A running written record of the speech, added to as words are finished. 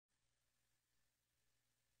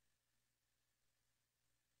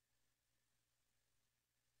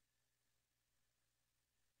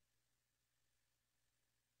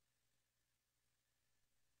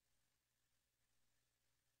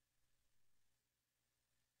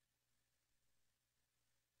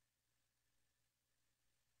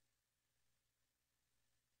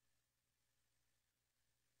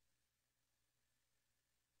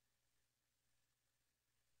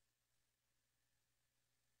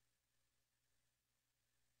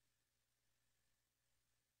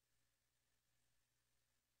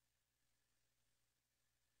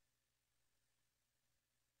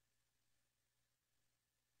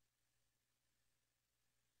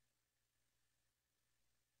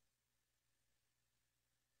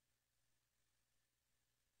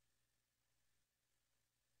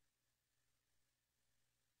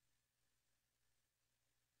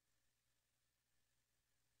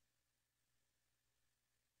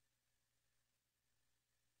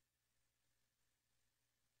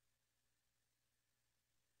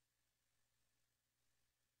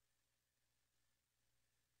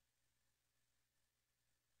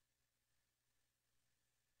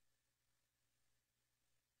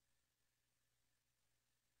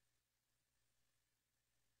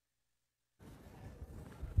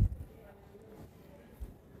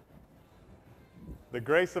The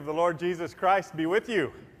grace of the Lord Jesus Christ be with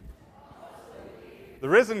you. The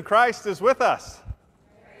risen Christ is with us.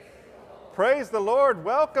 Praise the Lord.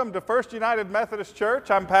 Welcome to First United Methodist Church.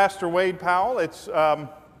 I'm Pastor Wade Powell. It's a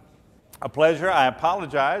pleasure. I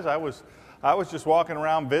apologize. I was just walking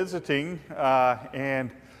around visiting,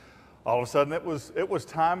 and all of a sudden it was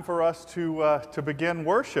time for us to begin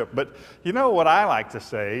worship. But you know what I like to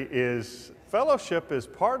say is fellowship is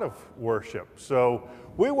part of worship. So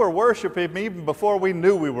we were worshiping even before we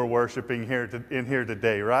knew we were worshiping in here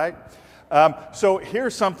today, right? So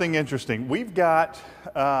here's something interesting. We've got,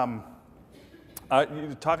 talking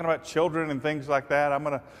about children and things like that, I'm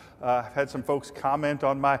going to, I've had some folks comment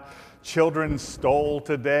on my children's stole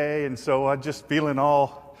today, and so I'm just feeling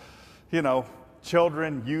all,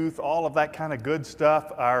 children, youth, all of that kind of good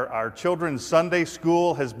stuff. Our children's Sunday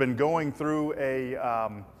school has been going through a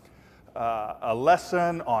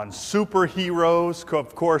lesson on superheroes.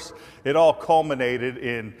 Of course, it all culminated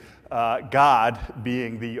in God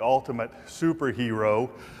being the ultimate superhero.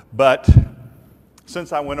 But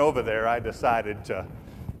since I went over there, I decided to,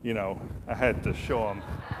 I had to show them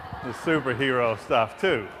the superhero stuff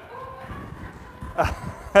too.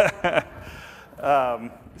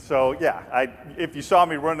 So yeah, if you saw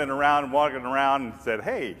me running around and walking around and said,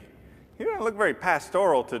 "Hey, you don't look very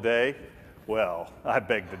pastoral today," well, I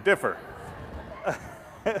beg to differ.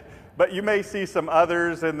 But you may see some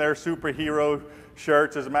others in their superhero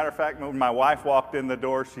shirts. As a matter of fact, when my wife walked in the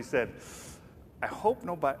door, she said, "I hope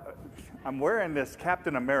nobody, I'm wearing this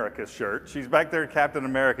Captain America shirt." She's back there in Captain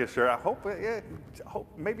America shirt. I hope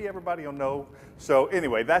maybe everybody will know. So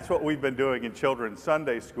anyway, that's what we've been doing in Children's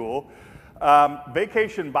Sunday School.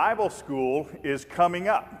 Vacation Bible School is coming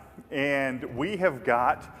up, and we have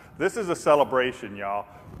got, this is a celebration, y'all.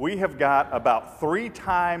 We have got about 3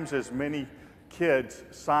 times as many kids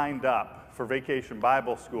signed up for Vacation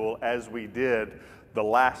Bible School as we did the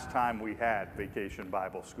last time we had Vacation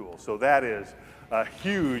Bible School. So that is a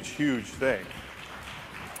huge, huge thing.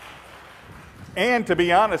 And to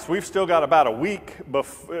be honest, we've still got about a week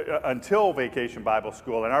until Vacation Bible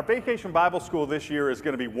School. And our Vacation Bible School this year is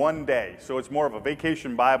going to be one day. So it's more of a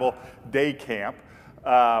Vacation Bible day camp.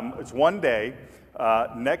 It's one day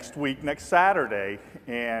next week, next Saturday.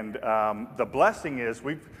 And the blessing is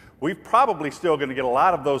we've probably still going to get a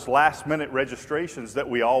lot of those last-minute registrations that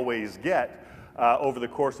we always get over the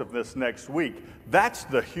course of this next week. That's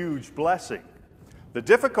the huge blessing. The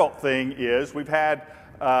difficult thing is we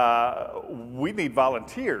need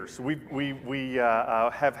volunteers. We've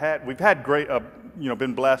had great,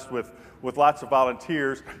 been blessed with lots of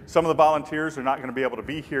volunteers. Some of the volunteers are not going to be able to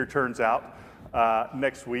be here, turns out,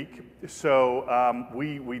 next week. So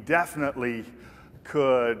we definitely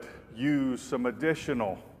could use some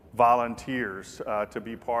additional volunteers to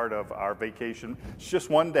be part of our vacation. It's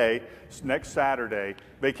just one day, it's next Saturday,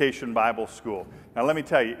 Vacation Bible School. Now let me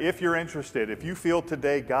tell you, if you're interested, if you feel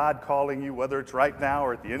today God calling you, whether it's right now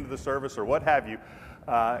or at the end of the service or what have you,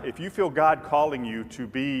 if you feel God calling you to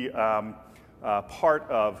be part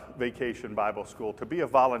of Vacation Bible School, to be a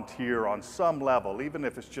volunteer on some level, even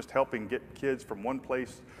if it's just helping get kids from one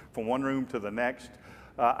place, from one room to the next,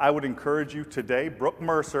 I would encourage you today. Brooke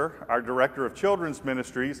Mercer, our Director of Children's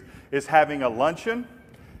Ministries, is having a luncheon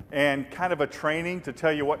and kind of a training to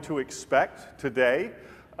tell you what to expect today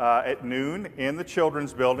at noon in the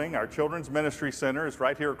Children's Building. Our Children's Ministry Center is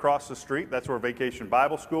right here across the street. That's where Vacation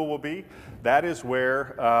Bible School will be. That is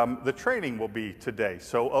where the training will be today.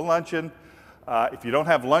 So a luncheon. If you don't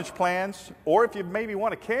have lunch plans, or if you maybe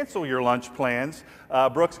want to cancel your lunch plans,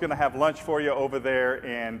 Brooke's going to have lunch for you over there.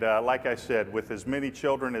 And like I said, with as many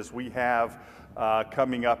children as we have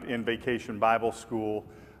coming up in Vacation Bible School,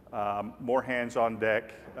 more hands on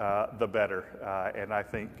deck, the better. And I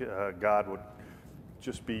think God would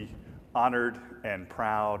just be honored and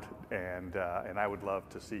proud, and I would love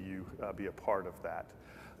to see you be a part of that.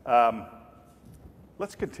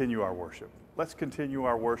 Let's continue our worship. Let's continue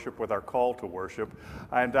our worship with our call to worship.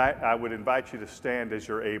 And I would invite you to stand as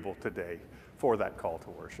you're able today for that call to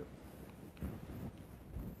worship.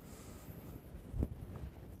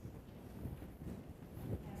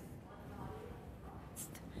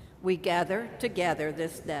 We gather together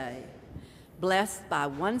this day, blessed by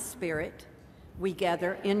one Spirit. We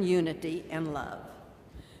gather in unity and love.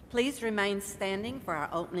 Please remain standing for our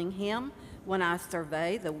opening hymn, "When I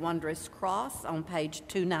Survey the Wondrous Cross," on page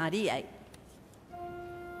 298.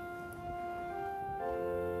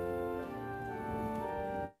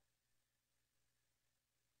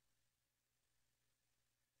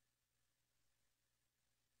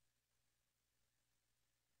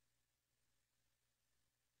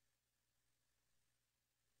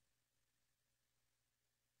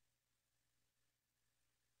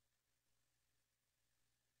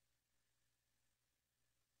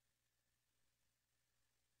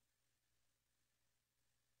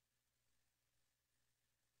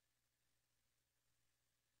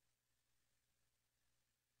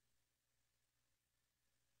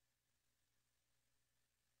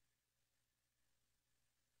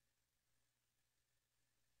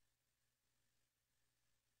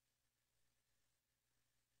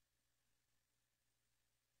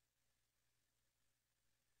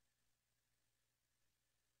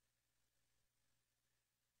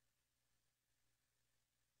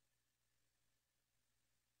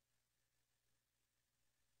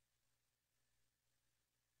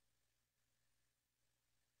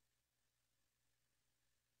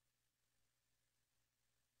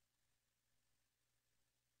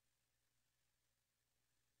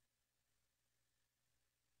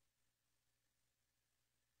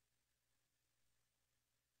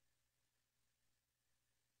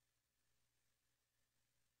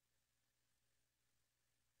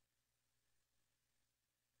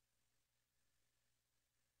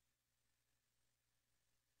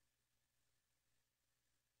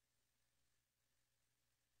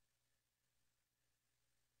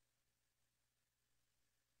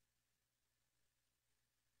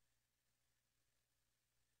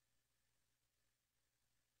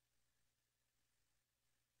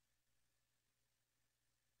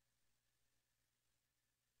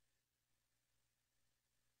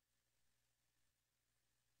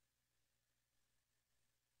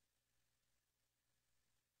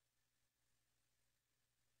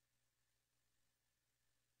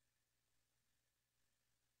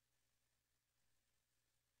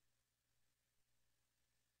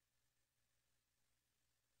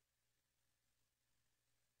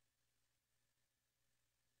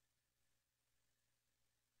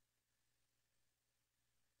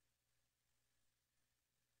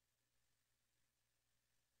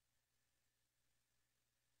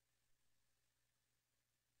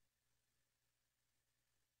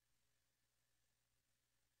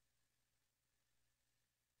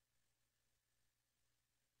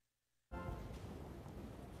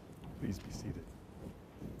 Please be seated.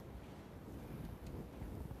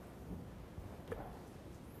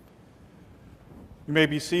 You may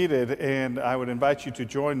be seated, and I would invite you to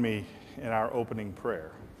join me in our opening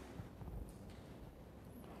prayer.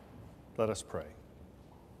 Let us pray.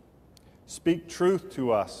 Speak truth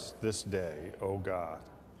to us this day, O God.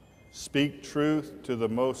 Speak truth to the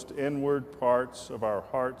most inward parts of our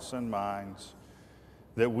hearts and minds,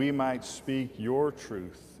 that we might speak your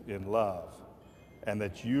truth in love, and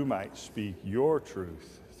that you might speak your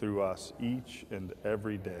truth through us each and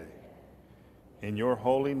every day. In your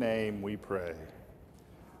holy name we pray.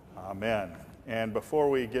 Amen. And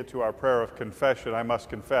before we get to our prayer of confession, I must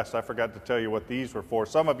confess, I forgot to tell you what these were for.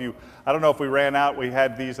 Some of you, I don't know if we ran out, we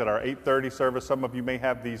had these at our 8:30 service. Some of you may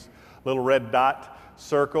have these little red dot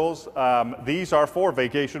circles. These are for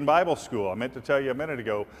Vacation Bible School. I meant to tell you a minute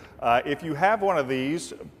ago. If you have one of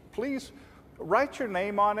these, please write your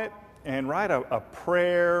name on it and write a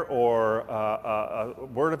prayer or a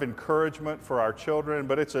word of encouragement for our children.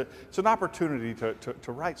 But it's an opportunity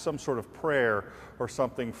to write some sort of prayer or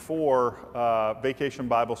something for Vacation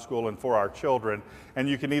Bible School and for our children. And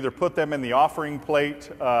you can either put them in the offering plate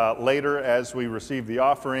later as we receive the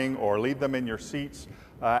offering, or leave them in your seats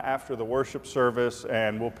after the worship service,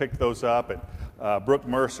 and we'll pick those up. And Brooke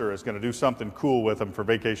Mercer is going to do something cool with them for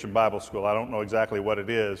Vacation Bible School. I don't know exactly what it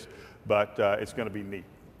is, but it's going to be neat.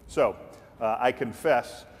 So I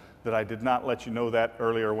confess that I did not let you know that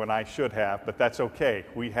earlier when I should have, but that's okay.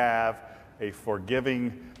 We have a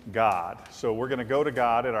forgiving God. So we're going to go to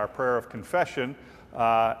God in our prayer of confession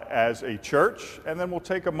as a church, and then we'll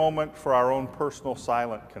take a moment for our own personal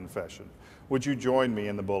silent confession. Would you join me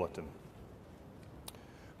in the bulletin?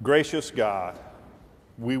 Gracious God,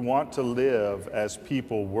 we want to live as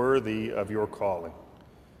people worthy of your calling.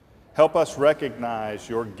 Help us recognize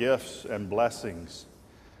your gifts and blessings,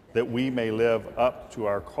 that we may live up to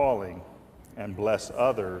our calling and bless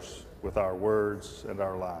others with our words and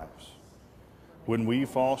our lives. When we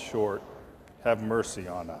fall short, have mercy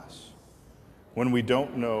on us. When we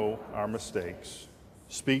don't know our mistakes,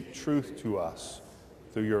 speak truth to us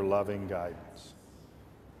through your loving guidance.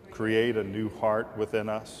 Create a new heart within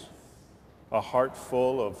us, a heart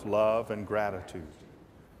full of love and gratitude.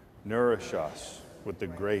 Nourish us with the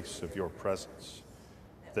grace of your presence,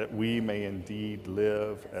 that we may indeed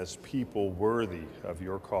live as people worthy of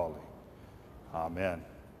your calling. Amen.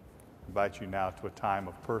 I invite you now to a time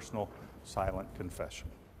of personal, silent confession.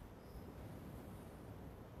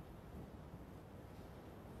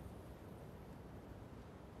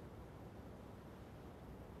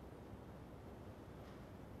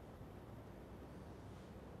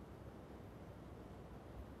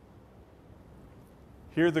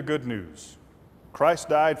 Hear the good news. Christ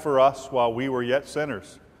died for us while we were yet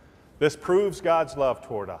sinners. This proves God's love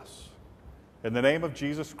toward us. In the name of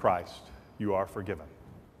Jesus Christ, you are forgiven.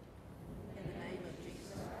 In the name of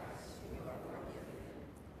Jesus Christ, you are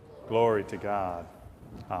forgiven. Glory to God.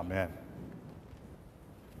 Amen.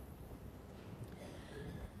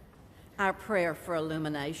 Our prayer for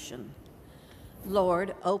illumination.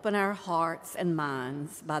 Lord, open our hearts and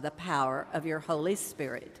minds by the power of your Holy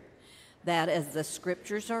Spirit, that as the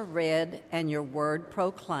scriptures are read and your word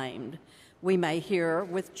proclaimed, we may hear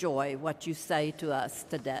with joy what you say to us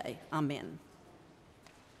today. Amen.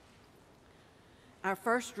 Our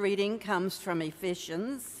first reading comes from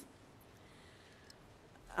Ephesians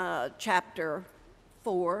chapter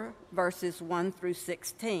 4, verses 1 through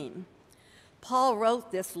 16. Paul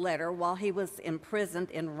wrote this letter while he was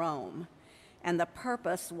imprisoned in Rome, and the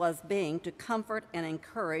purpose was being to comfort and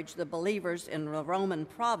encourage the believers in the Roman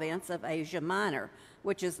province of Asia Minor,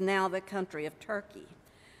 which is now the country of Turkey.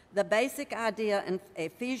 The basic idea in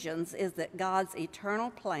Ephesians is that God's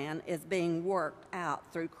eternal plan is being worked out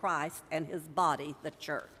through Christ and his body, the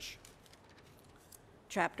church.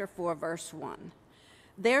 Chapter 4, verse 1.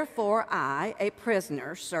 Therefore I, a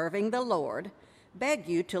prisoner serving the Lord, beg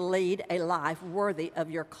you to lead a life worthy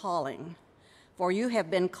of your calling, for you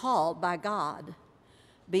have been called by God.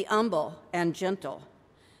 Be humble and gentle.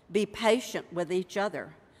 Be patient with each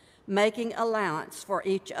other, making allowance for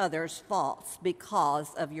each other's faults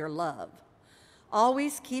because of your love.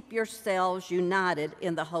 Always keep yourselves united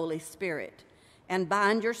in the Holy Spirit, and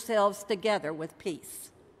bind yourselves together with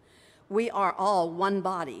peace. We are all one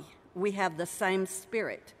body. We have the same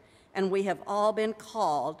Spirit, and we have all been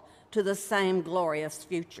called to the same glorious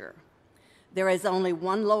future. There is only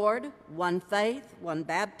one Lord, one faith, one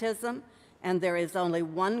baptism, and there is only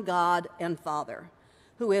one God and Father,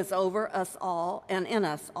 who is over us all and in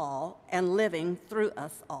us all and living through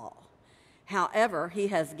us all. However, he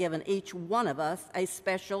has given each one of us a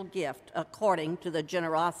special gift according to the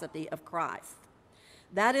generosity of Christ.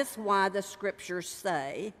 That is why the scriptures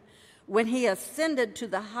say, when he ascended to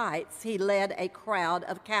the heights, he led a crowd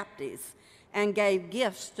of captives and gave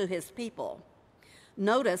gifts to his people.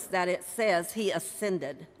 Notice that it says he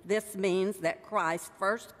ascended. This means that Christ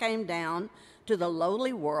first came down to the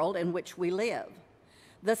lowly world in which we live.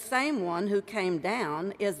 The same one who came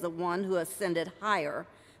down is the one who ascended higher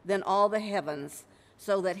than all the heavens,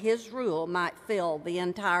 so that his rule might fill the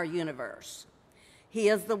entire universe. He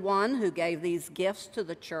is the one who gave these gifts to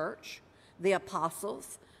the church, the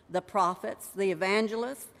apostles, the prophets, the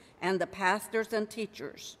evangelists, and the pastors and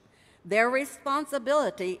teachers. Their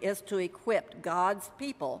responsibility is to equip God's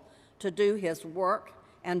people to do his work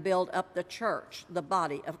and build up the church, the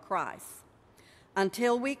body of Christ.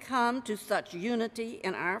 Until we come to such unity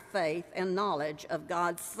in our faith and knowledge of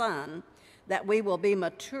God's Son that we will be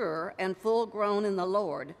mature and full grown in the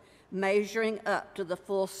Lord, measuring up to the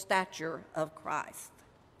full stature of Christ.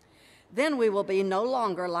 Then we will be no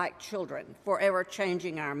longer like children, forever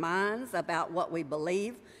changing our minds about what we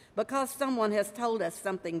believe because someone has told us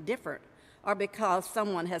something different or because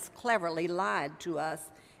someone has cleverly lied to us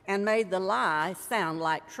and made the lie sound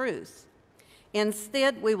like truth.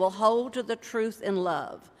 Instead, we will hold to the truth in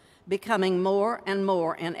love, becoming more and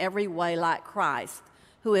more in every way like Christ,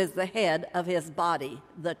 who is the head of his body,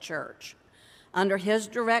 the church. Under his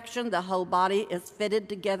direction, the whole body is fitted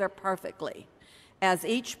together perfectly. As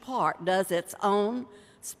each part does its own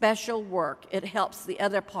special work, it helps the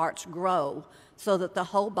other parts grow so that the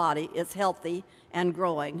whole body is healthy and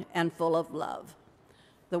growing and full of love.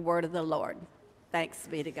 The word of the Lord. Thanks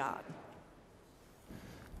be to God.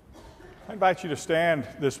 I invite you to stand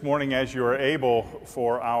this morning as you are able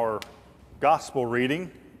for our gospel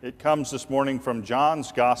reading. It comes this morning from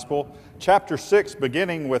John's Gospel, chapter 6,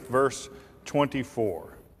 beginning with verse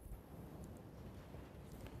 24.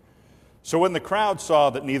 So when the crowd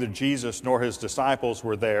saw that neither Jesus nor his disciples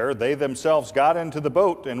were there, they themselves got into the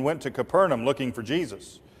boat and went to Capernaum looking for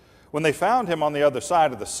Jesus. When they found him on the other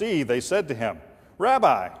side of the sea, they said to him,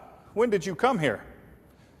 "Rabbi, when did you come here?"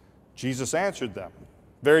 Jesus answered them,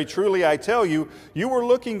 "Very truly I tell you, you were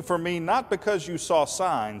looking for me not because you saw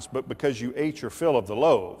signs, but because you ate your fill of the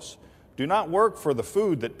loaves. Do not work for the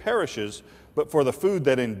food that perishes, but for the food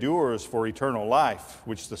that endures for eternal life,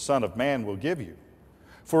 which the Son of Man will give you.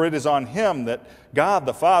 For it is on him that God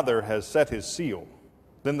the Father has set his seal."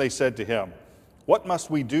 Then they said to him, "What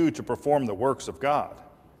must we do to perform the works of God?"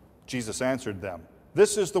 Jesus answered them,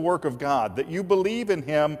 "This is the work of God, that you believe in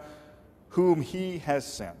him whom he has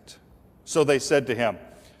sent." So they said to him,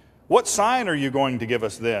 "What sign are you going to give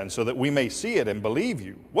us then, so that we may see it and believe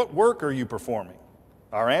you? What work are you performing?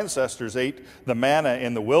 Our ancestors ate the manna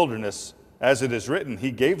in the wilderness. As it is written,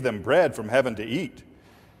 he gave them bread from heaven to eat."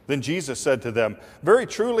 Then Jesus said to them, "Very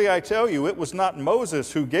truly I tell you, it was not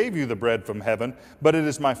Moses who gave you the bread from heaven, but it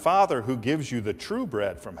is my Father who gives you the true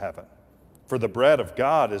bread from heaven. For the bread of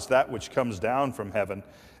God is that which comes down from heaven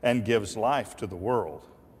and gives life to the world."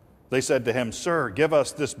 They said to him, "Sir, give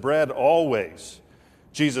us this bread always."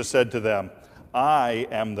 Jesus said to them, "I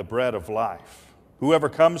am the bread of life. Whoever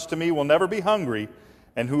comes to me will never be hungry,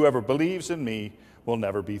 and whoever believes in me will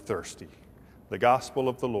never be thirsty." The gospel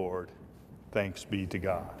of the Lord. Thanks be to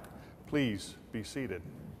God. Please be seated.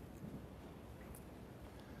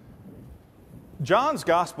 John's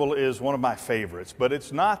gospel is one of my favorites, but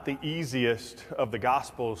it's not the easiest of the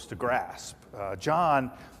gospels to grasp.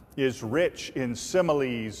 John is rich in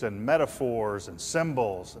similes and metaphors and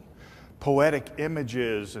symbols and poetic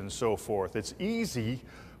images and so forth. It's easy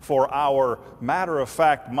for our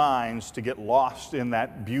matter-of-fact minds to get lost in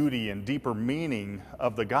that beauty and deeper meaning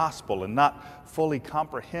of the gospel and not fully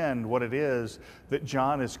comprehend what it is that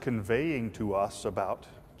John is conveying to us about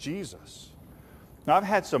Jesus. Now, I've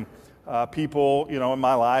had some people, in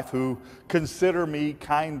my life who consider me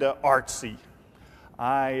kind of artsy.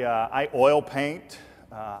 I oil paint.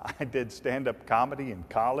 I did stand-up comedy in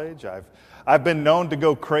college. I've been known to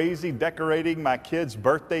go crazy decorating my kids'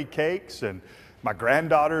 birthday cakes and my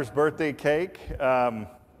granddaughter's birthday cake. But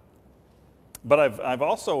I've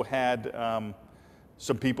also had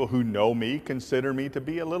some people who know me consider me to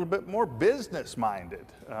be a little bit more business-minded.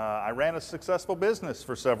 I ran a successful business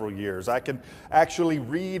for several years. I can actually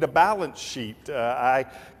read a balance sheet. I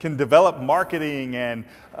can develop marketing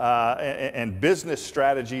and business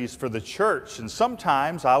strategies for the church. And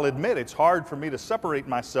sometimes, I'll admit, it's hard for me to separate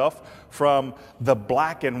myself from the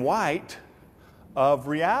black and white of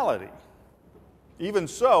reality. Even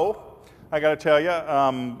so, I got to tell you,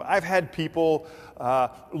 I've had people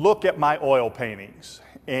look at my oil paintings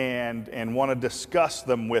and want to discuss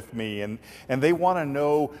them with me, and they want to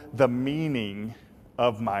know the meaning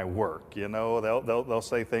of my work. They'll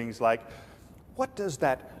say things like, what does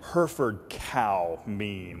that Hereford cow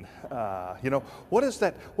mean? What does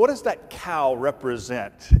that cow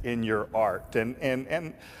represent in your art?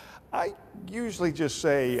 And I usually just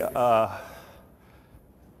say,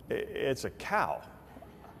 it's a cow.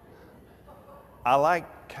 I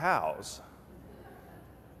like cows.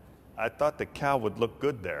 I thought the cow would look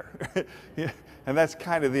good there. And that's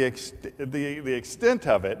kind of the extent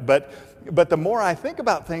of it. But the more I think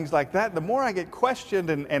about things like that, the more I get questioned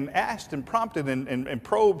and asked and prompted and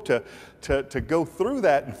probed to go through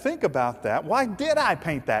that and think about that. Why did I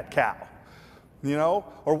paint that cow?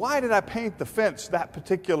 Or why did I paint the fence that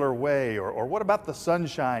particular way? Or what about the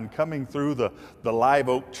sunshine coming through the live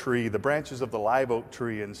oak tree, the branches of the live oak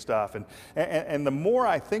tree and stuff? And the more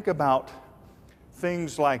I think about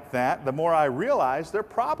things like that, the more I realize there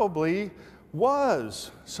probably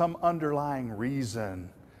was some underlying reason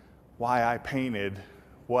why I painted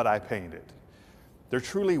what I painted. There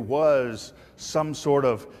truly was some sort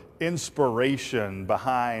of inspiration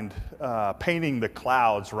behind painting the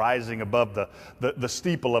clouds rising above the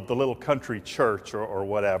steeple of the little country church or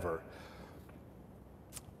whatever.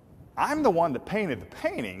 I'm the one that painted the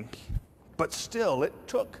painting, but still it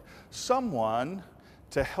took someone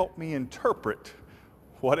to help me interpret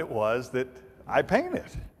what it was that I painted.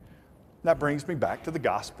 That brings me back to the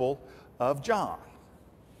Gospel of John.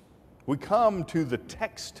 We come to the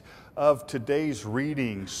text of today's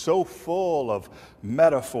reading so full of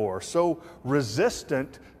metaphor, so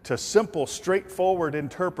resistant to simple, straightforward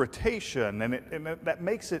interpretation, and that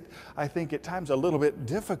makes it, I think, at times a little bit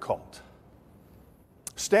difficult.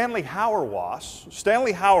 Stanley Hauerwas,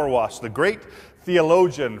 the great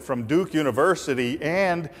theologian from Duke University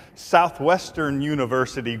and Southwestern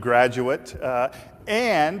University graduate,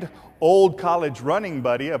 and old college running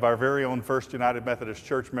buddy of our very own First United Methodist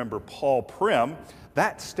Church member Paul Prim,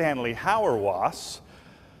 that Stanley Hauerwas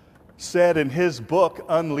said in his book,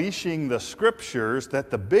 Unleashing the Scriptures, that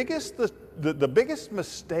the biggest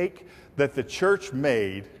mistake that the church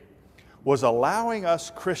made was allowing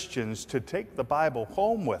us Christians to take the Bible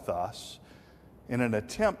home with us in an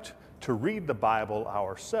attempt to read the Bible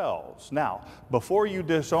ourselves. Now, before you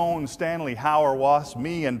disown Stanley Hauerwas,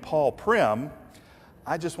 me, and Paul Prim,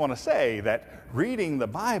 I just want to say that reading the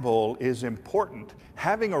Bible is important.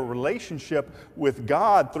 Having a relationship with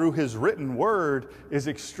God through His written word is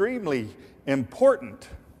extremely important.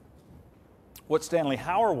 What Stanley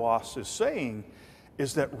Hauerwas is saying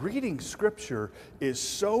is that reading Scripture is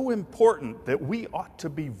so important that we ought to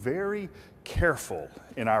be very careful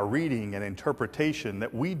in our reading and interpretation,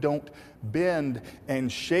 that we don't bend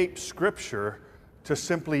and shape Scripture to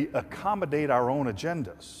simply accommodate our own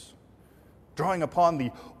agendas. Drawing upon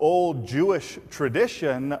the old Jewish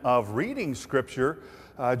tradition of reading Scripture,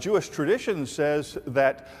 Jewish tradition says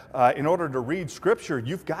that in order to read Scripture,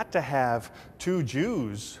 you've got to have two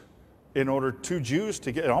Jews.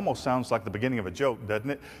 To get, it almost sounds like the beginning of a joke, doesn't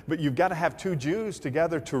it? But you've got to have two Jews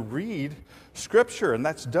together to read Scripture, and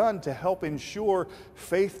that's done to help ensure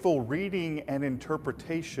faithful reading and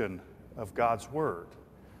interpretation of God's Word.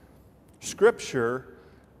 Scripture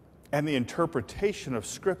and the interpretation of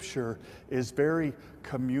Scripture is very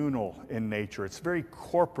communal in nature. It's very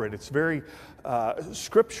corporate. It's very,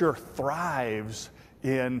 Scripture thrives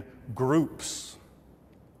in groups.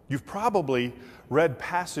 You've probably read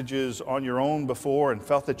passages on your own before and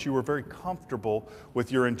felt that you were very comfortable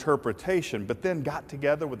with your interpretation, but then got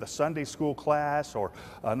together with a Sunday school class or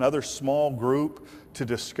another small group to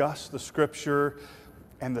discuss the Scripture,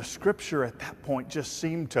 and the Scripture at that point just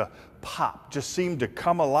seemed to pop, just seemed to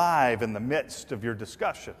come alive in the midst of your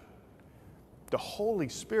discussion. The Holy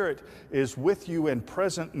Spirit is with you and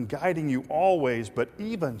present and guiding you always, but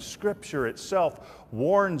even Scripture itself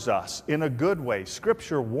warns us in a good way.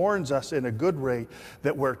 Scripture warns us in a good way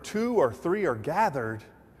that where two or three are gathered,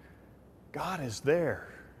 God is there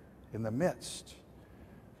in the midst.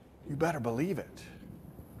 You better believe it.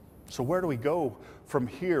 So where do we go from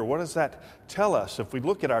here? What does that tell us? If we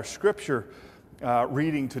look at our Scripture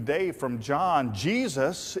reading today from John,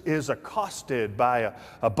 Jesus is accosted by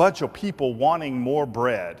a bunch of people wanting more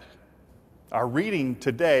bread. Our reading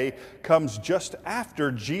today comes just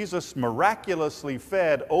after Jesus miraculously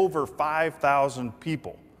fed over 5,000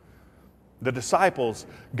 people. The disciples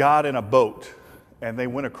got in a boat and they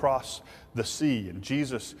went across the sea, and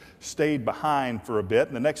Jesus stayed behind for a bit.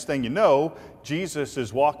 And the next thing you know, Jesus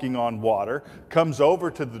is walking on water, comes over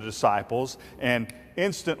to the disciples, and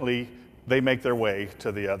instantly they make their way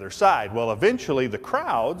to the other side. Well, eventually the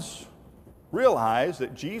crowds realize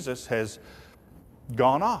that Jesus has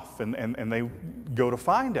gone off, and they go to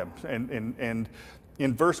find him. And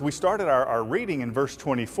we started our reading in verse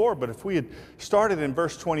 24, but if we had started in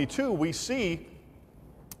verse 22, we see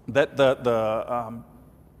that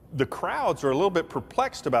the crowds are a little bit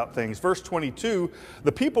perplexed about things. Verse 22,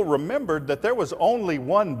 the people remembered that there was only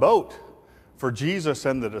one boat for Jesus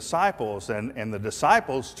and the disciples, and the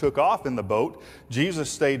disciples took off in the boat. Jesus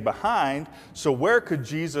stayed behind. So where could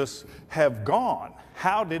Jesus have gone?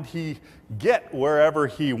 How did he get wherever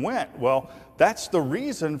he went? Well, that's the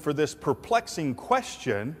reason for this perplexing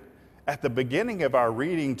question at the beginning of our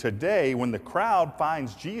reading today, when the crowd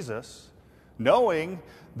finds Jesus, knowing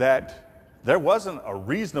that there wasn't a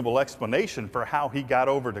reasonable explanation for how he got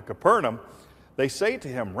over to Capernaum. They say to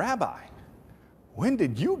him, "Rabbi, when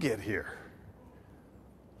did you get here?"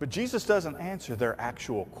 But Jesus doesn't answer their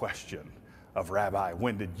actual question of, "Rabbi,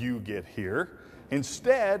 when did you get here?"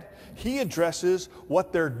 Instead, he addresses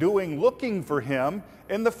what they're doing looking for him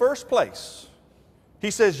in the first place. He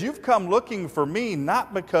says, "You've come looking for me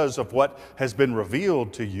not because of what has been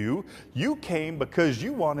revealed to you. You came because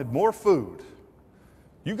you wanted more food.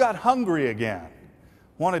 You got hungry again,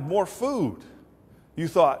 wanted more food. You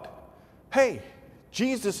thought, hey,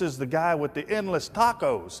 Jesus is the guy with the endless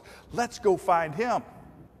tacos. Let's go find him.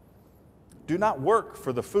 Do not work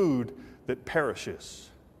for the food that perishes,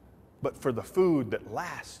 but for the food that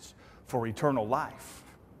lasts for eternal life."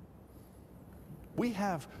 We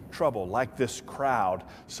have trouble, like this crowd,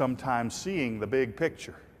 sometimes seeing the big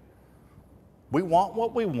picture. We want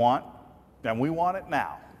what we want, and we want it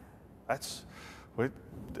now. That's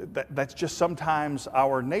just sometimes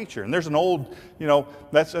our nature. And there's an old,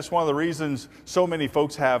 that's one of the reasons so many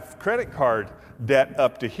folks have credit card debt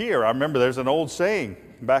up to here. I remember there's an old saying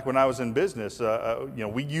back when I was in business.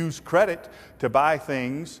 We use credit to buy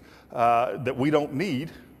things that we don't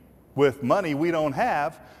need with money we don't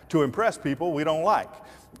have to impress people we don't like.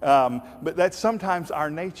 But that's sometimes our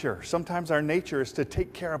nature. Sometimes our nature is to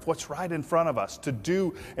take care of what's right in front of us, to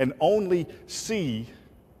do and only see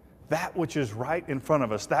that which is right in front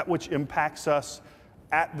of us, that which impacts us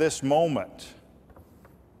at this moment.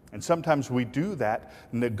 And sometimes we do that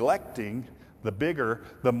neglecting the bigger,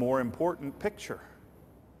 the more important picture.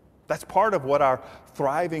 That's part of what our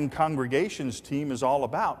Thriving Congregations team is all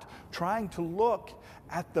about, trying to look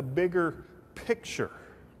at the bigger picture.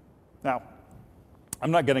 Now,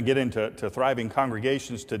 I'm not going to get into Thriving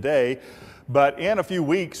Congregations today, but in a few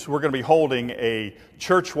weeks, we're going to be holding a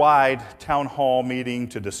church-wide town hall meeting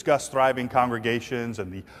to discuss Thriving Congregations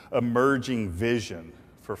and the emerging vision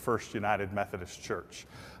for First United Methodist Church.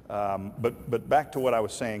 But back to what I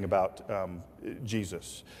was saying about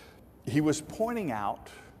Jesus. He was pointing out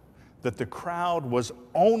that the crowd was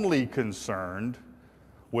only concerned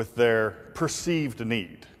with their perceived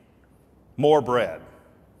need, more bread.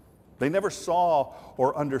 They never saw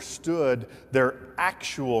or understood their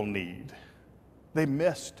actual need. They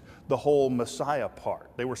missed the whole Messiah part.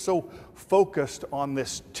 They were so focused on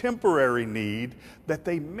this temporary need that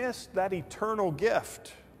they missed that eternal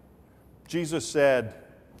gift. Jesus said,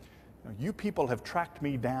 "You people have tracked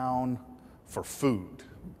me down for food.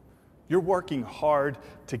 You're working hard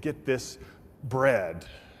to get this bread,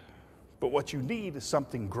 but what you need is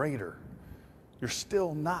something greater. You're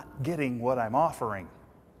still not getting what I'm offering."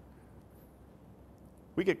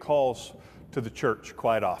 We get calls to the church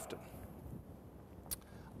quite often.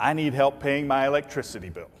 "I need help paying my electricity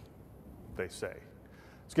bill," they say.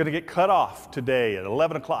 "It's going to get cut off today at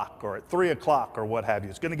 11 o'clock or at 3 o'clock or what have you.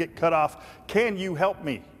 It's going to get cut off. Can you help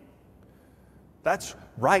me?" That's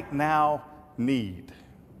right now need.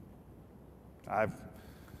 I've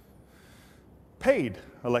paid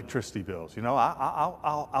electricity bills.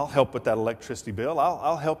 I'll help with that electricity bill.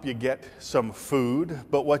 I'll help you get some food,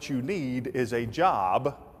 but what you need is a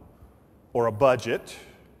job or a budget.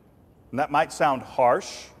 And that might sound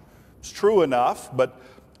harsh. It's true enough, but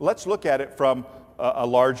let's look at it from a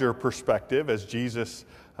larger perspective as Jesus.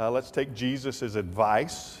 Let's take Jesus'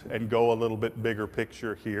 advice and go a little bit bigger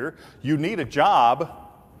picture here. You need a job,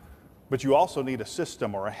 but you also need a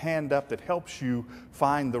system or a hand up that helps you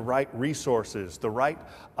find the right resources, the right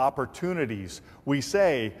opportunities. We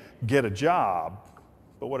say, get a job,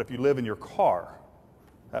 but what if you live in your car?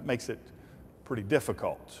 That makes it pretty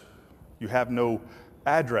difficult. You have no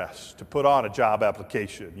address to put on a job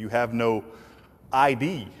application. You have no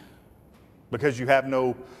ID because you have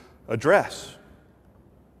no address.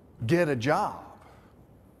 Get a job.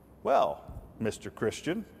 Well, Mr.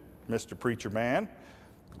 Christian, Mr. Preacher Man,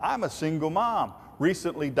 I'm a single mom,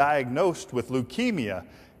 recently diagnosed with leukemia,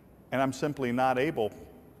 and I'm simply not able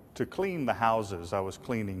to clean the houses I was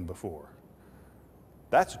cleaning before.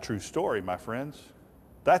 That's a true story, my friends.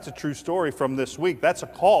 That's a true story from this week. That's a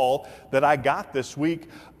call that I got this week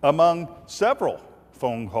among several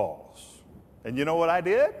phone calls. And you know what I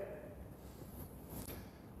did?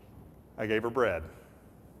 I gave her bread.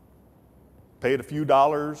 Paid a few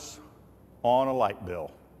dollars on a light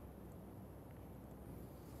bill.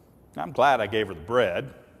 I'm glad I gave her the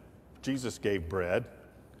bread. Jesus gave bread.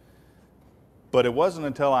 But it wasn't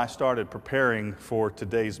until I started preparing for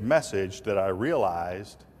today's message that I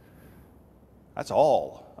realized that's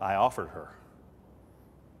all I offered her.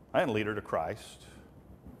 I didn't lead her to Christ.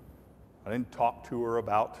 I didn't talk to her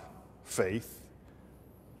about faith.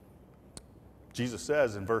 Jesus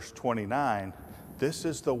says in verse 29, "This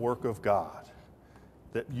is the work of God,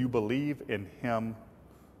 that you believe in him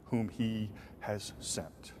whom he has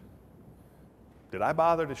sent." Did I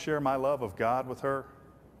bother to share my love of God with her?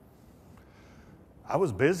 I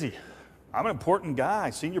was busy. I'm an important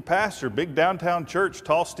guy, senior pastor, big downtown church,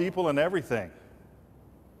 tall steeple and everything.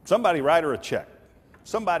 Somebody write her a check.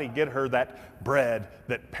 Somebody get her that bread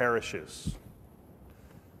that perishes.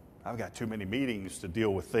 I've got too many meetings to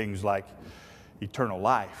deal with things like eternal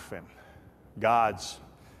life and God's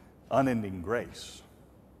unending grace.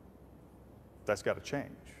 That's got to change.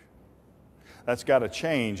 That's got to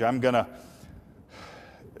change. I'm going to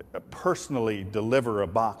personally deliver a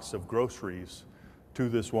box of groceries to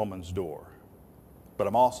this woman's door. But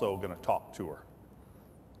I'm also going to talk to her,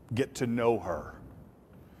 get to know her,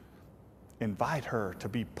 invite her to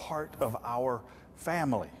be part of our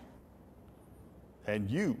family. And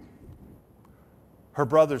you, her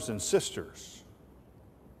brothers and sisters,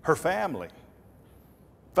 her family,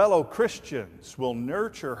 fellow Christians, will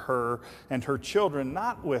nurture her and her children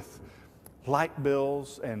not with light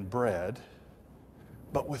bills and bread,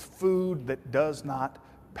 but with food that does not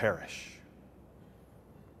perish.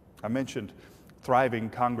 I mentioned Thriving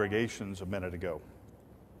Congregations a minute ago.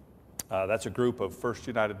 That's a group of First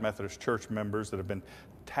United Methodist Church members that have been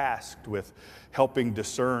tasked with helping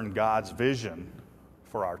discern God's vision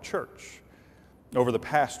for our church. Over the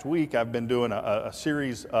past week, I've been doing a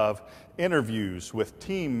series of interviews with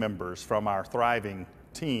team members from our Thriving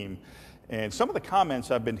team. And some of the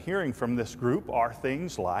comments I've been hearing from this group are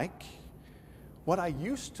things like, what I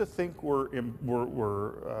used to think was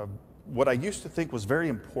very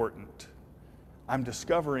important, I'm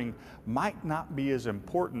discovering might not be as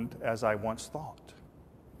important as I once thought.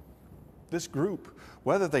 This group,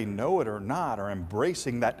 whether they know it or not, are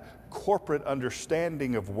embracing that corporate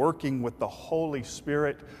understanding of working with the Holy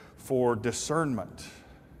Spirit for discernment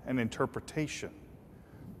and interpretation.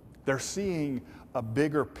 They're seeing a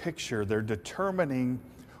bigger picture. They're determining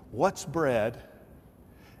what's bread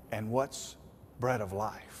and what's bread of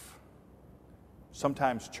life.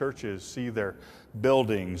 Sometimes churches see their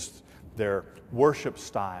buildings, their worship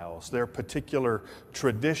styles, their particular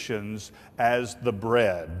traditions as the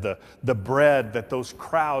bread, the bread that those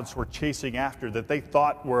crowds were chasing after, that they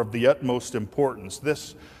thought were of the utmost importance.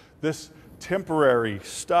 This temporary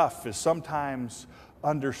stuff is sometimes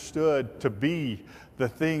understood to be the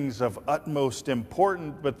things of utmost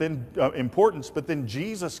importance, but then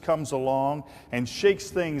Jesus comes along and shakes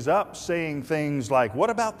things up, saying things like, what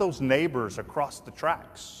about those neighbors across the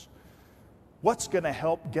tracks? What's going to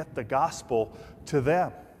help get the gospel to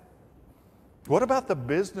them? What about the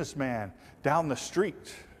businessman down the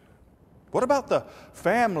street? What about the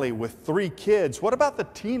family with 3 kids? What about the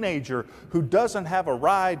teenager who doesn't have a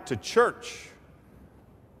ride to church?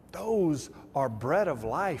 Those are bread of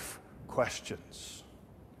life questions.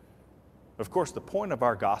 Of course, the point of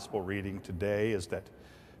our gospel reading today is that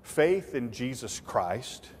faith in Jesus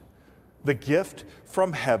Christ, the gift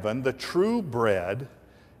from heaven, the true bread,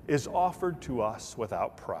 is offered to us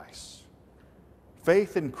without price.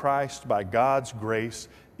 Faith in Christ by God's grace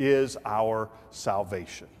is our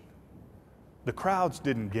salvation. The crowds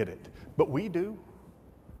didn't get it, but we do.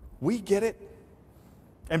 We get it.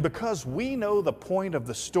 And because we know the point of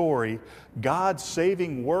the story, God's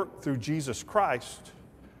saving work through Jesus Christ,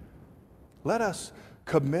 let us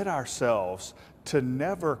commit ourselves to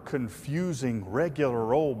never confusing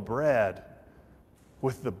regular old bread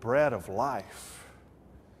with the bread of life.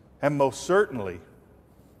 And most certainly,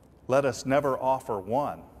 let us never offer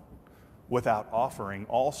one without offering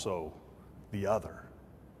also the other.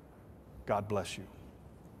 God bless you.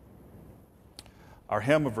 Our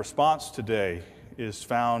hymn of response today is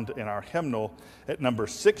found in our hymnal at number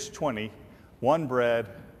 620, One Bread,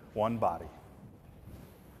 One Body.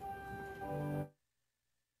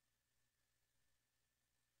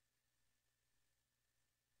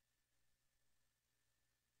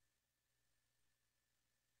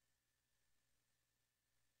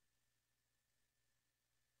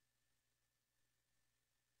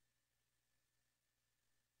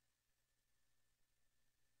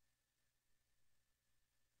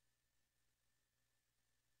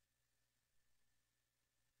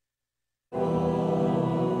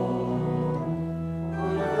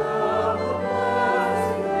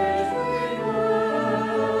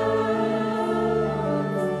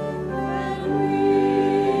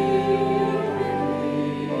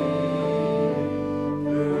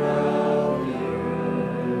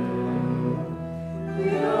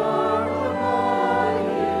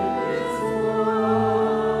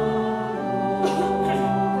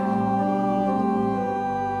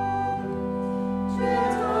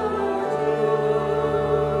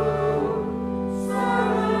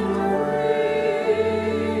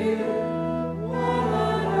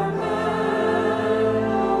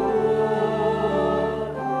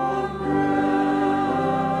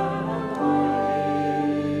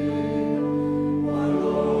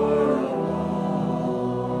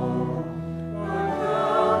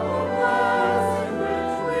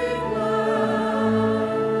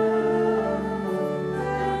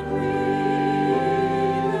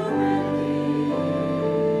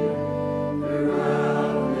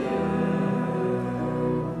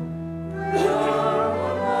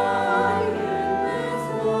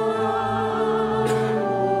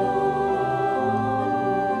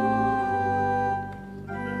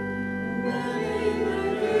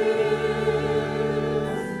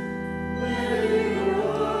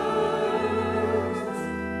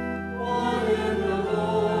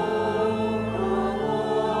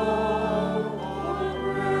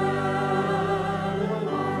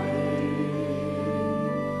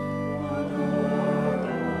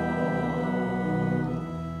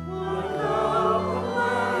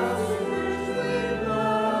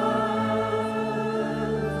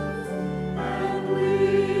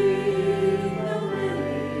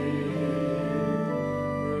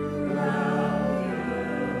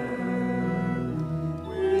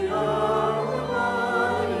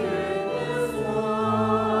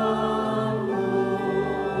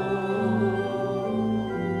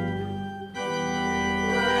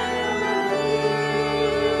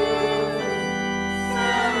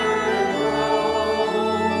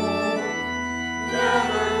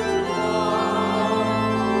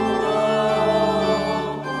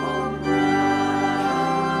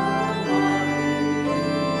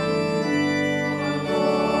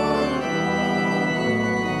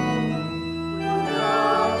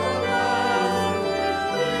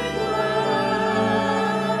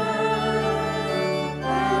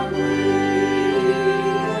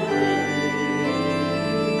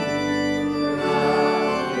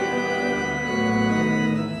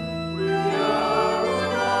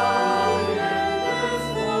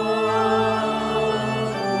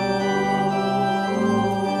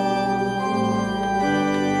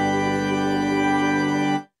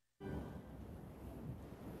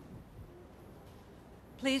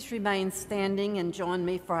 Please remain standing and join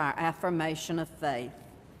me for our affirmation of faith.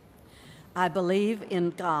 I believe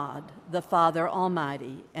in God, the Father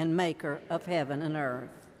Almighty and maker of heaven and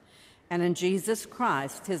earth, and in Jesus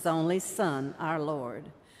Christ, his only Son, our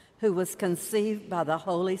Lord, who was conceived by the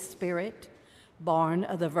Holy Spirit, born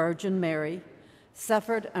of the Virgin Mary,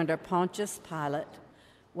 suffered under Pontius Pilate,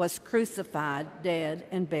 was crucified, dead,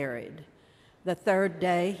 and buried. The third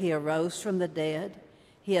day he arose from the dead.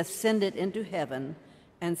 He ascended into heaven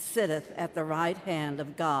and sitteth at the right hand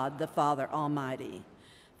of God the Father Almighty.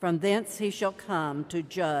 From thence he shall come to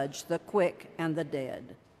judge the quick and the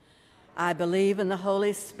dead. I believe in the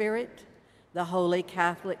Holy Spirit, the Holy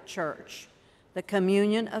Catholic Church, the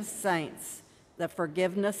communion of saints, the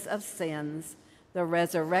forgiveness of sins, the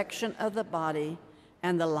resurrection of the body,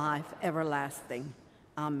 and the life everlasting.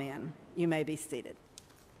 Amen. You may be seated.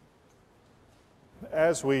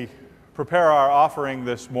 As we prepare our offering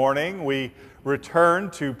this morning, we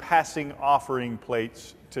return to passing offering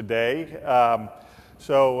plates today.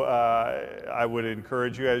 So I would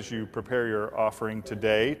encourage you, as you prepare your offering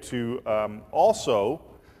today, to also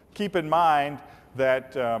keep in mind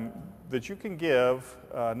that, that you can give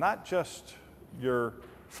not just your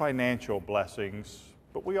financial blessings,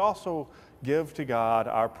 but we also give to God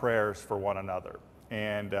our prayers for one another.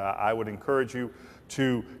 And I would encourage you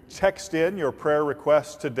to text in your prayer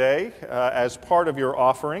requests today as part of your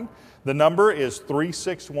offering. The number is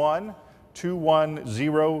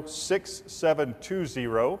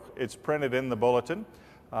 361-210-6720. It's printed in the bulletin.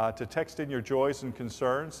 To text in your joys and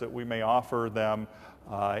concerns that we may offer them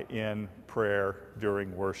in prayer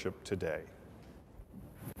during worship today.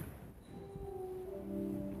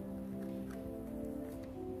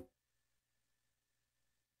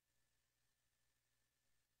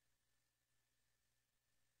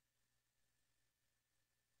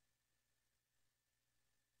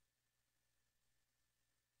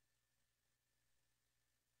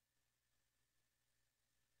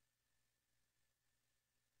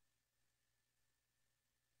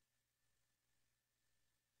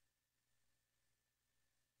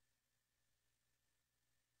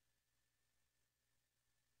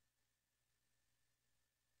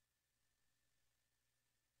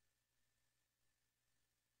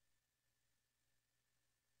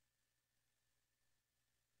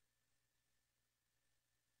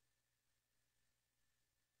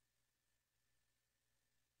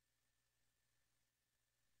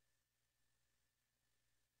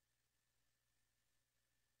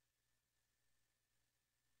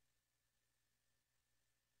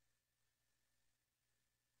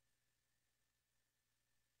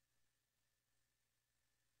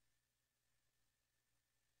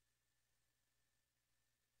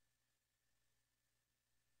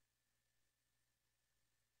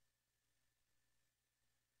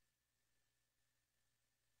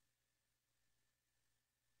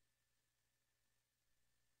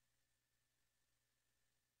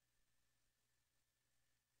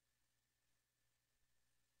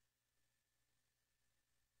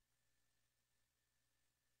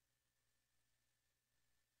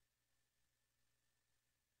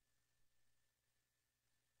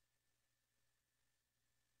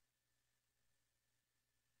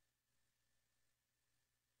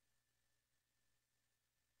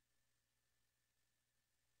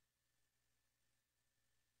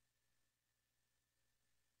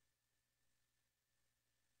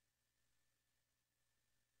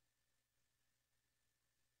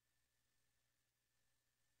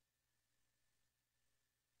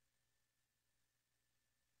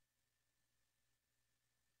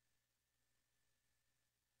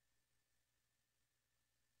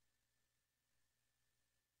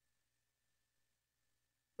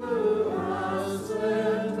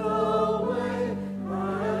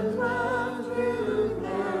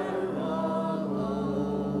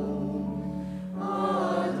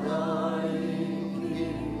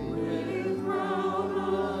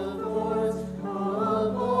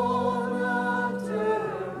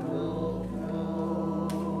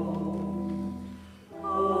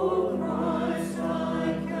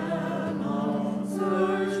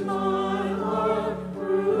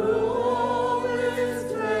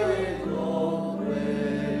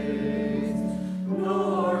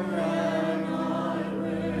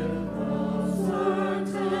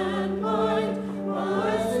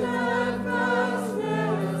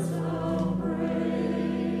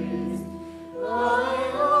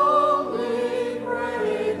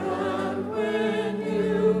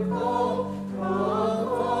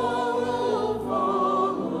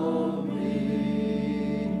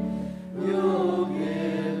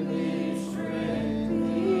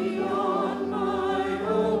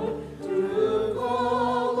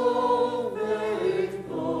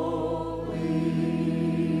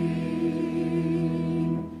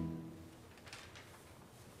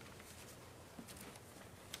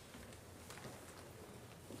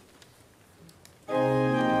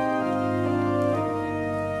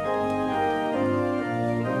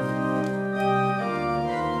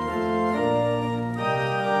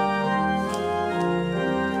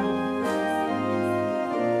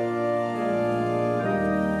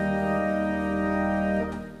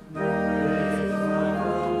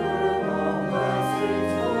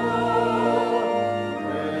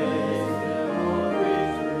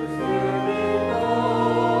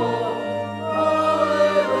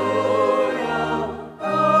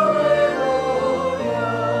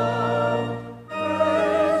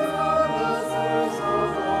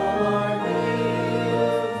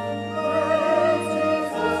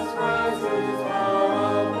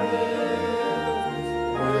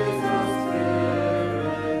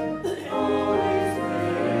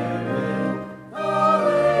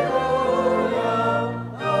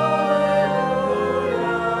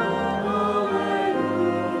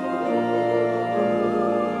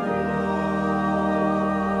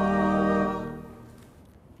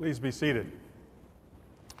 Please be seated.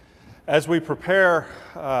 As we prepare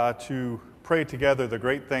to pray together the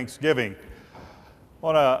great Thanksgiving, I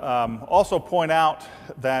want to also point out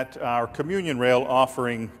that our communion rail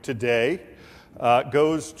offering today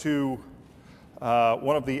goes to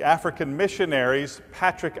one of the African missionaries,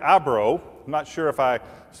 Patrick Abro. I'm not sure if I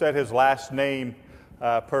said his last name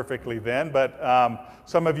perfectly then, but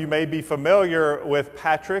some of you may be familiar with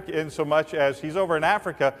Patrick in so much as he's over in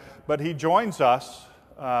Africa, but he joins us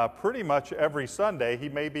pretty much every Sunday. He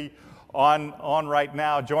may be on right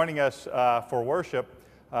now joining us for worship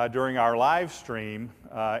during our live stream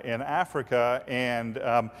in Africa. And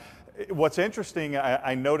what's interesting,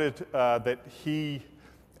 I noted that he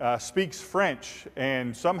speaks French,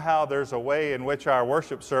 and somehow there's a way in which our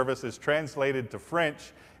worship service is translated to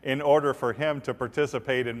French in order for him to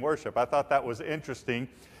participate in worship. I thought that was interesting,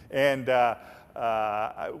 and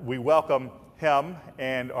we welcome him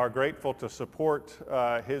and are grateful to support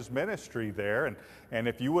his ministry there. And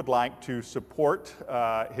if you would like to support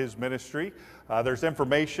his ministry, there's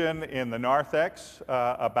information in the narthex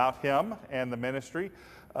about him and the ministry.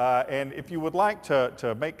 And if you would like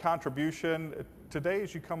to make contribution today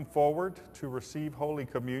as you come forward to receive Holy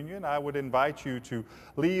Communion, I would invite you to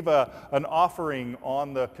leave an offering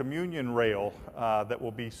on the communion rail that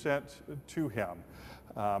will be sent to him.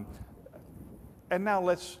 And now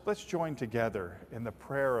let's join together in the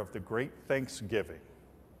prayer of the great Thanksgiving.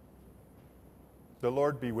 The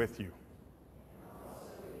Lord be with you.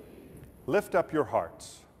 Lift up your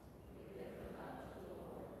hearts.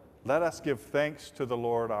 Let us give thanks to the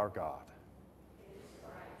Lord our God.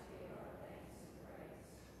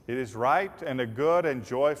 It is right and a good and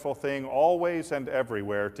joyful thing always and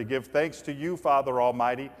everywhere to give thanks to you, Father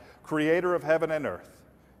Almighty, creator of heaven and earth.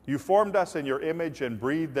 You formed us in your image and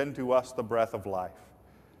breathed into us the breath of life.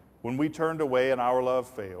 When we turned away and our love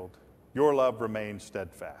failed, your love remained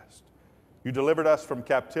steadfast. You delivered us from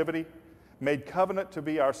captivity, made covenant to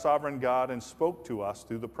be our sovereign God, and spoke to us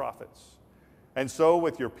through the prophets. And so,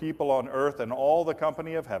 with your people on earth and all the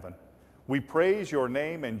company of heaven, we praise your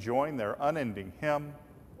name and join their unending hymn.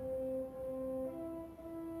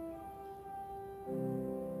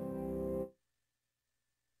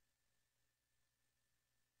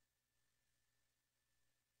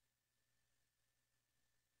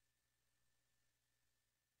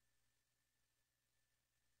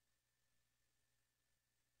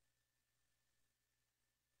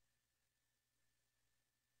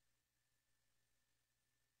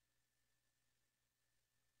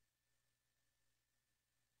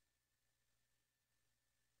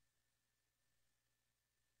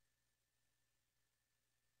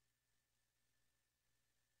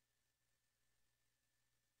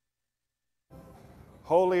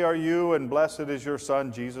 Holy are you, and blessed is your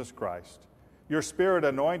Son, Jesus Christ. Your Spirit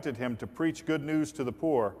anointed him to preach good news to the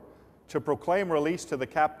poor, to proclaim release to the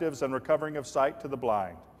captives and recovering of sight to the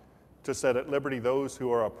blind, to set at liberty those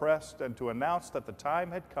who are oppressed, and to announce that the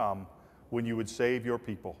time had come when you would save your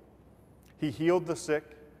people. He healed the sick,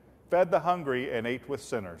 fed the hungry, and ate with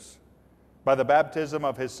sinners. By the baptism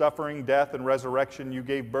of his suffering, death, and resurrection, you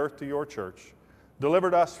gave birth to your church,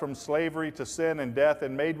 delivered us from slavery to sin and death,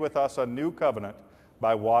 and made with us a new covenant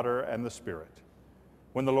by water and the Spirit.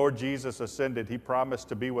 When the Lord Jesus ascended, he promised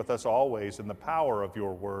to be with us always in the power of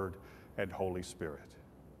your word and Holy Spirit.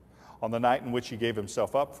 On the night in which he gave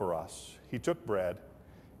himself up for us, he took bread,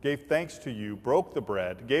 gave thanks to you, broke the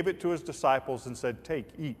bread, gave it to his disciples, and said, "Take,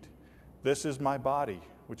 eat. This is my body,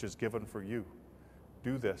 which is given for you.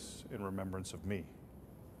 Do this in remembrance of me."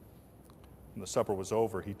 When the supper was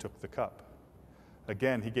over, he took the cup.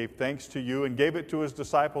 Again, he gave thanks to you and gave it to his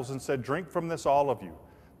disciples and said, "Drink from this, all of you.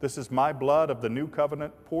 This is my blood of the new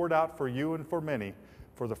covenant, poured out for you and for many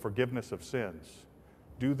for the forgiveness of sins.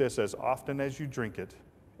 Do this as often as you drink it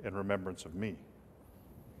in remembrance of me."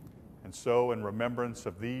 And so, in remembrance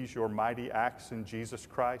of these, your mighty acts in Jesus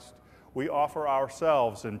Christ, we offer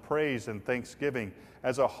ourselves in praise and thanksgiving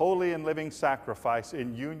as a holy and living sacrifice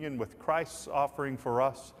in union with Christ's offering for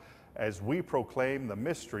us as we proclaim the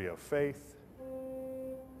mystery of faith.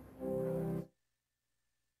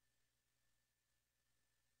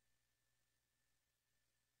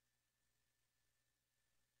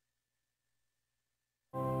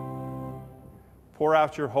 Pour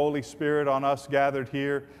out your Holy Spirit on us gathered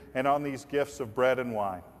here and on these gifts of bread and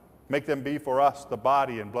wine. Make them be for us the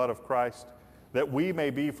body and blood of Christ, that we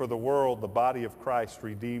may be for the world the body of Christ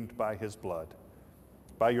redeemed by his blood.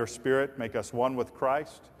 By your Spirit, make us one with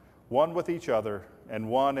Christ, one with each other, and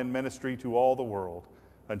one in ministry to all the world,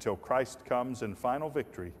 until Christ comes in final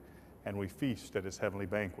victory and we feast at his heavenly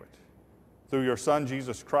banquet. through your Son,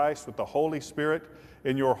 Jesus Christ, with the Holy Spirit,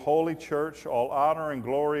 in your holy church, all honor and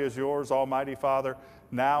glory is yours, Almighty Father,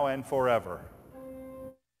 now and forever.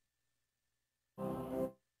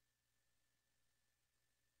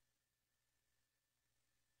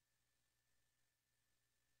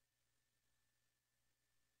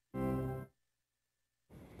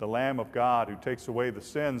 The Lamb of God who takes away the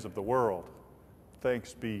sins of the world.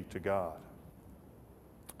 Thanks be to God.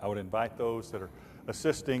 I would invite those that are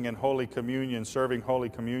assisting in Holy Communion, serving Holy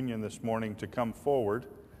Communion this morning, to come forward.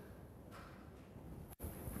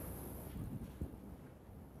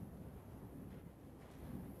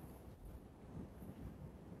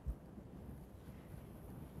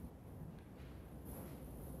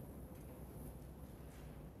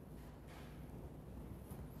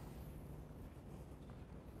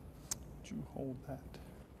 Would you hold that?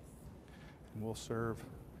 And we'll serve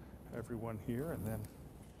everyone here, and then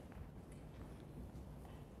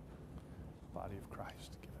body of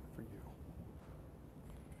Christ given for you.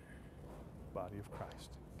 Body of Christ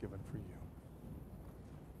given for you.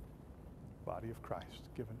 Body of Christ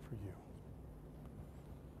given for you.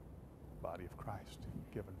 Body of Christ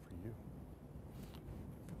given for you.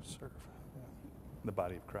 Serve. Yeah. The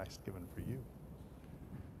body of Christ given for you.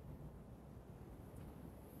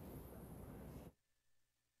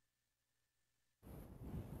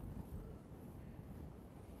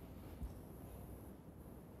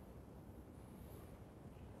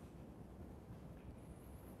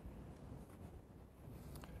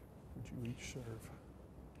 You each serve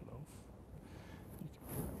a loaf. You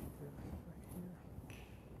can be right here.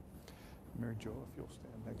 Mary Jo, if you'll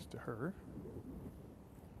stand next to her.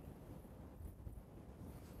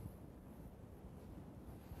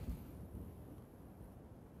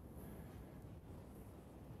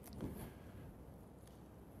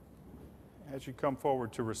 As you come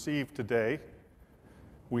forward to receive today,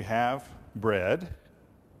 we have bread.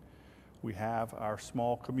 We have our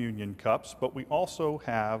small communion cups, but we also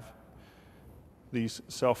have these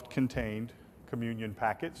self-contained communion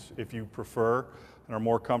packets. If you prefer and are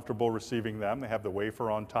more comfortable receiving them, they have the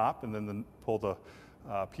wafer on top, and then pull the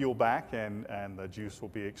peel back, and the juice will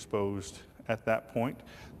be exposed at that point.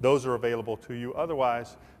 Those are available to you.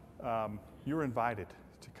 Otherwise, you're invited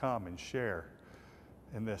to come and share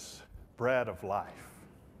in this bread of life.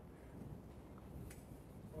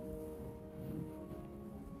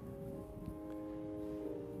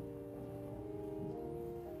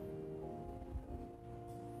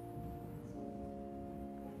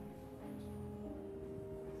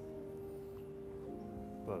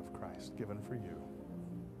 Blood of Christ given for you.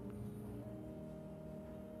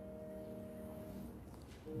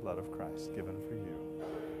 Blood of Christ given for you.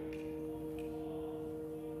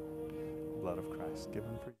 Blood of Christ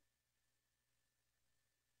given for you.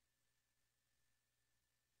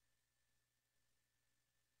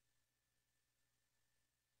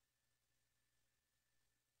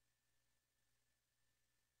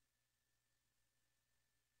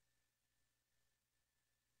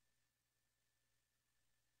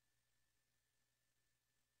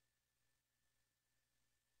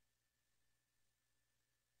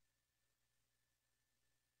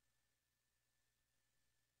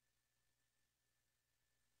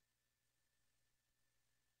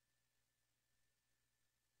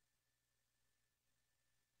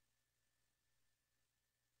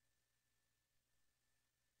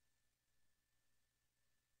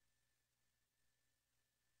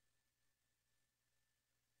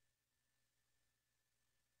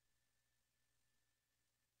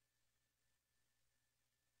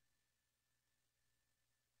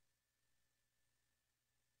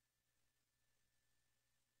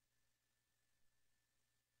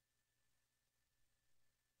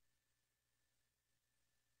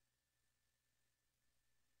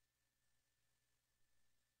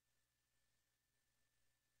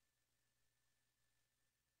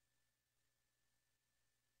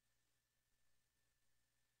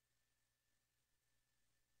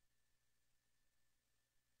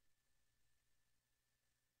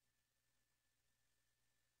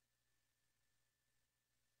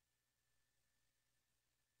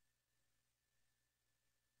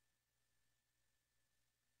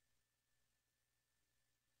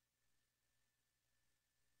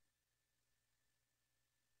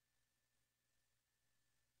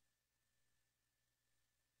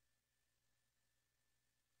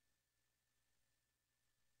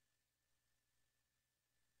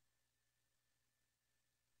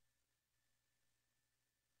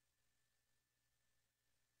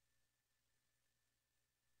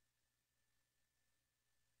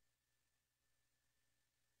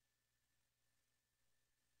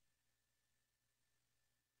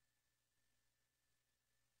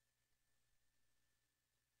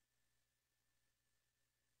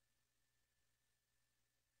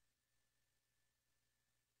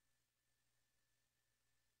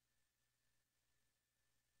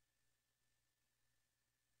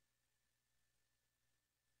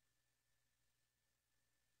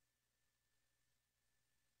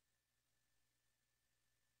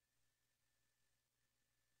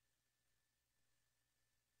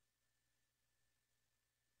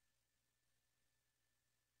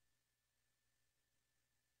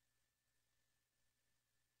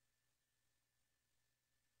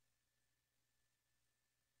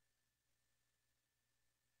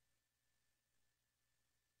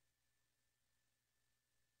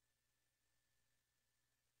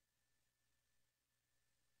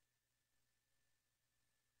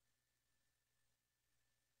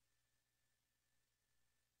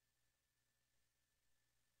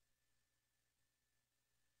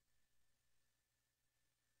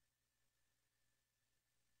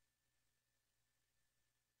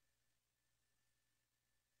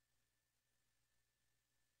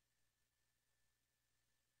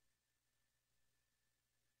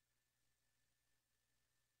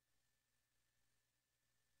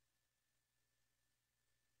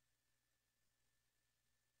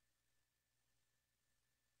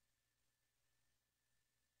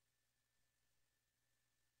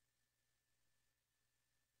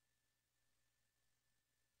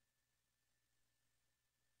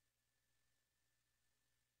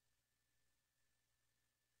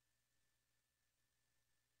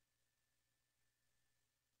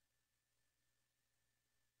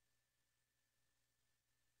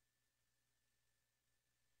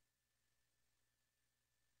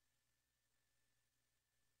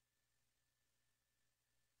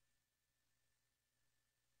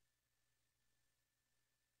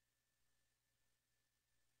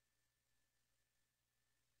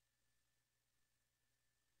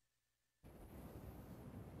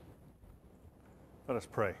 Let us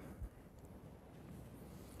pray.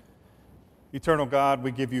 Eternal God,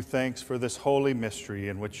 we give you thanks for this holy mystery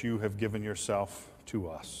in which you have given yourself to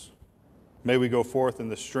us. May we go forth in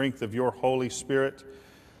the strength of your Holy Spirit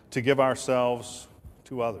to give ourselves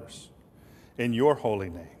to others in your holy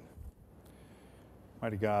name.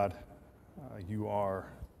 Mighty God, you are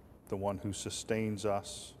the one who sustains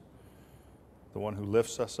us, the one who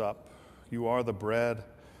lifts us up. You are the bread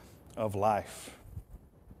of life.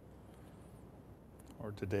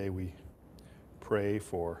 Lord, today we pray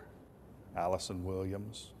for Allison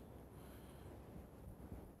Williams.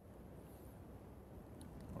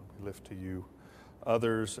 Lord, we lift to you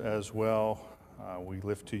others as well. We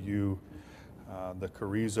lift to you the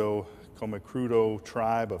Carrizo Comecrudo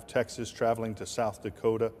tribe of Texas traveling to South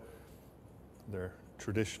Dakota. Their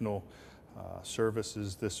traditional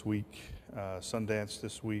services this week, Sundance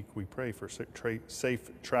this week. We pray for safe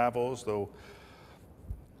travels, though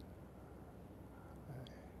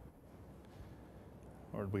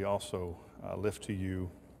Lord, we also lift to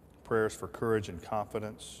you prayers for courage and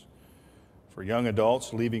confidence for young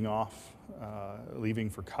adults leaving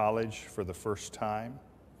for college for the first time.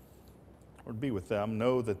 Lord, be with them.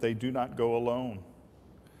 Know that they do not go alone,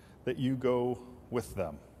 that you go with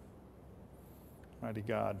them. Mighty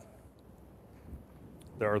God,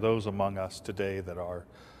 there are those among us today that are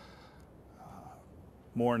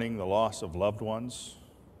mourning the loss of loved ones,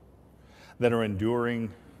 that are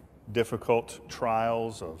enduring difficult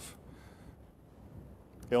trials of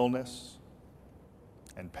illness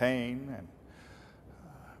and pain and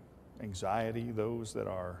anxiety, those that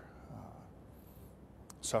are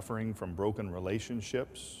suffering from broken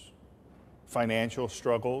relationships, financial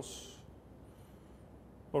struggles.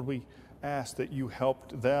 Lord, we ask that you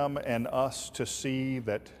helped them and us to see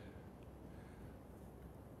that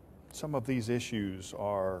some of these issues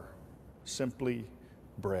are simply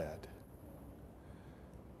bread.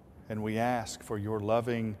 And we ask for your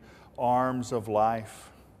loving arms of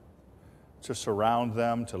life to surround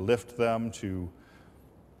them, to lift them, to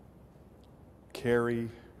carry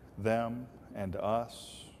them and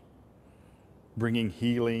us, bringing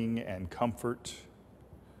healing and comfort.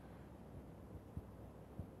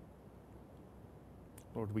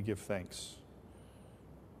 Lord, we give thanks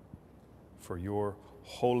for your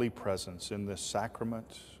holy presence in this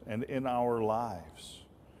sacrament and in our lives.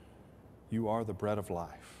 You are the bread of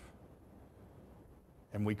life.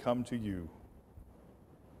 And we come to you,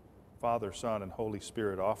 Father, Son, and Holy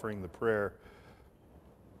Spirit, offering the prayer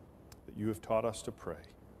that you have taught us to pray.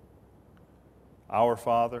 Our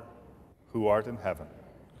Father, who art in heaven,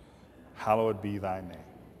 hallowed be thy name.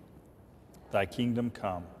 Thy kingdom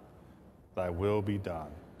come, thy will be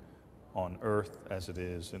done, on earth as it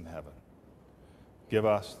is in heaven. Give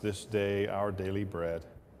us this day our daily bread,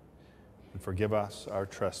 and forgive us our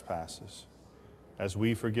trespasses, as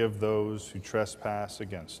we forgive those who trespass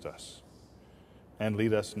against us. And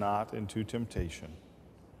lead us not into temptation,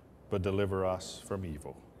 but deliver us from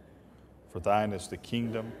evil. For thine is the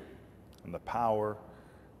kingdom, and the power,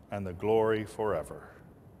 and the glory forever.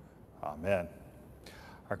 Amen.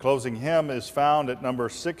 Our closing hymn is found at number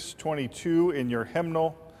 622 in your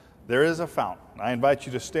hymnal. There is a fountain. I invite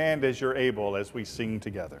you to stand as you're able as we sing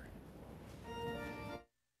together.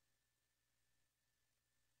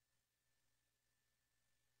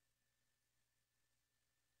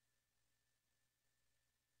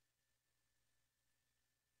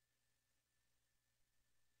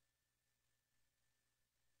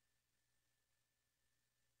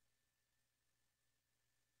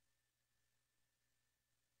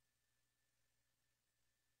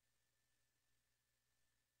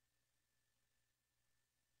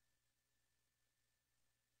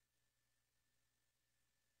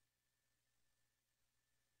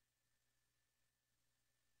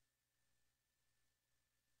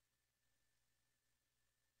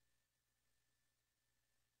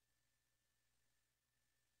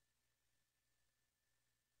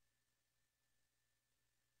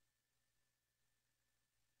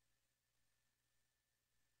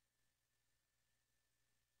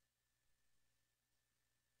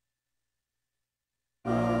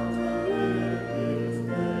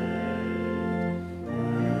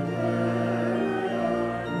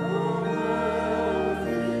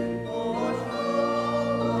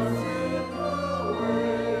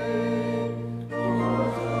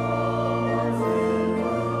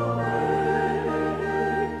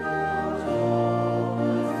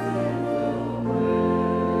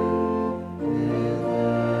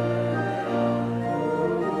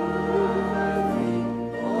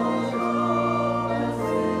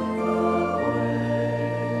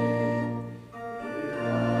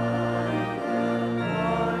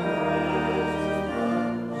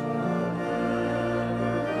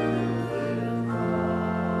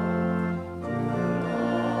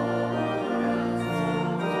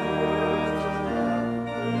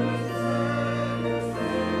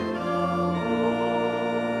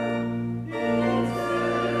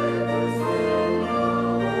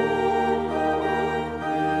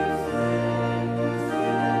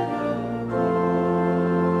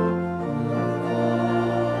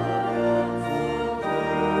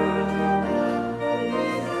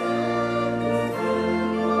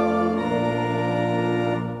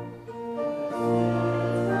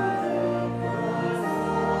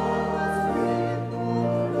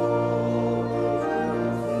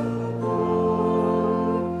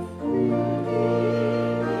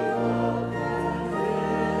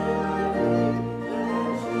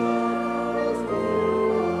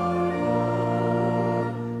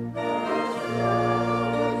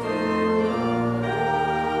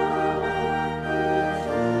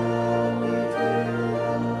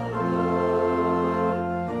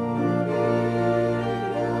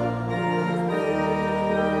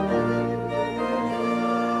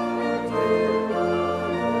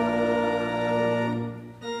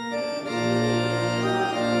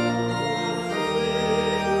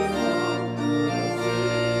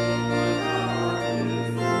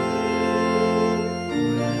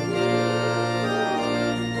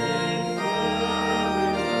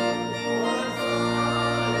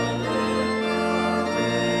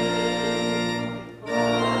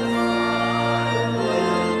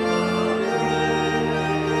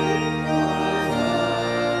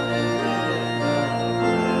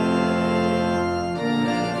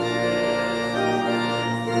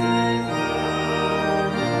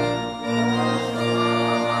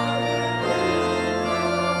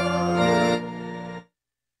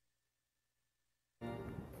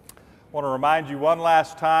 I want to remind you one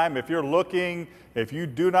last time, if you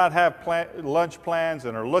do not have lunch plans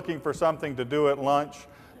and are looking for something to do at lunch,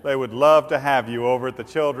 they would love to have you over at the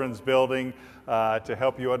Children's Building to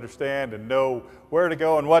help you understand and know where to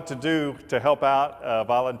go and what to do to help out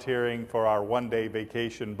volunteering for our one-day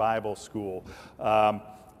vacation Bible school.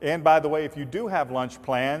 And by the way, if you do have lunch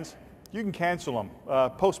plans, you can cancel them,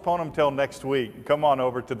 postpone them till next week. Come on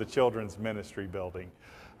over to the Children's Ministry Building.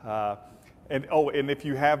 And if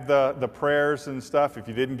you have the prayers and stuff, if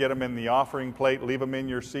you didn't get them in the offering plate, leave them in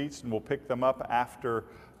your seats and we'll pick them up after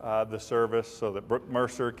the service so that Brooke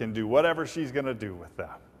Mercer can do whatever she's going to do with them.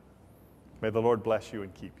 May the Lord bless you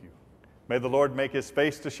and keep you. May the Lord make his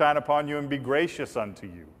face to shine upon you and be gracious unto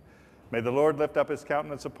you. May the Lord lift up his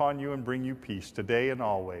countenance upon you and bring you peace today and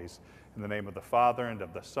always. In the name of the Father, and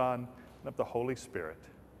of the Son, and of the Holy Spirit.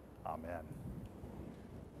 Amen.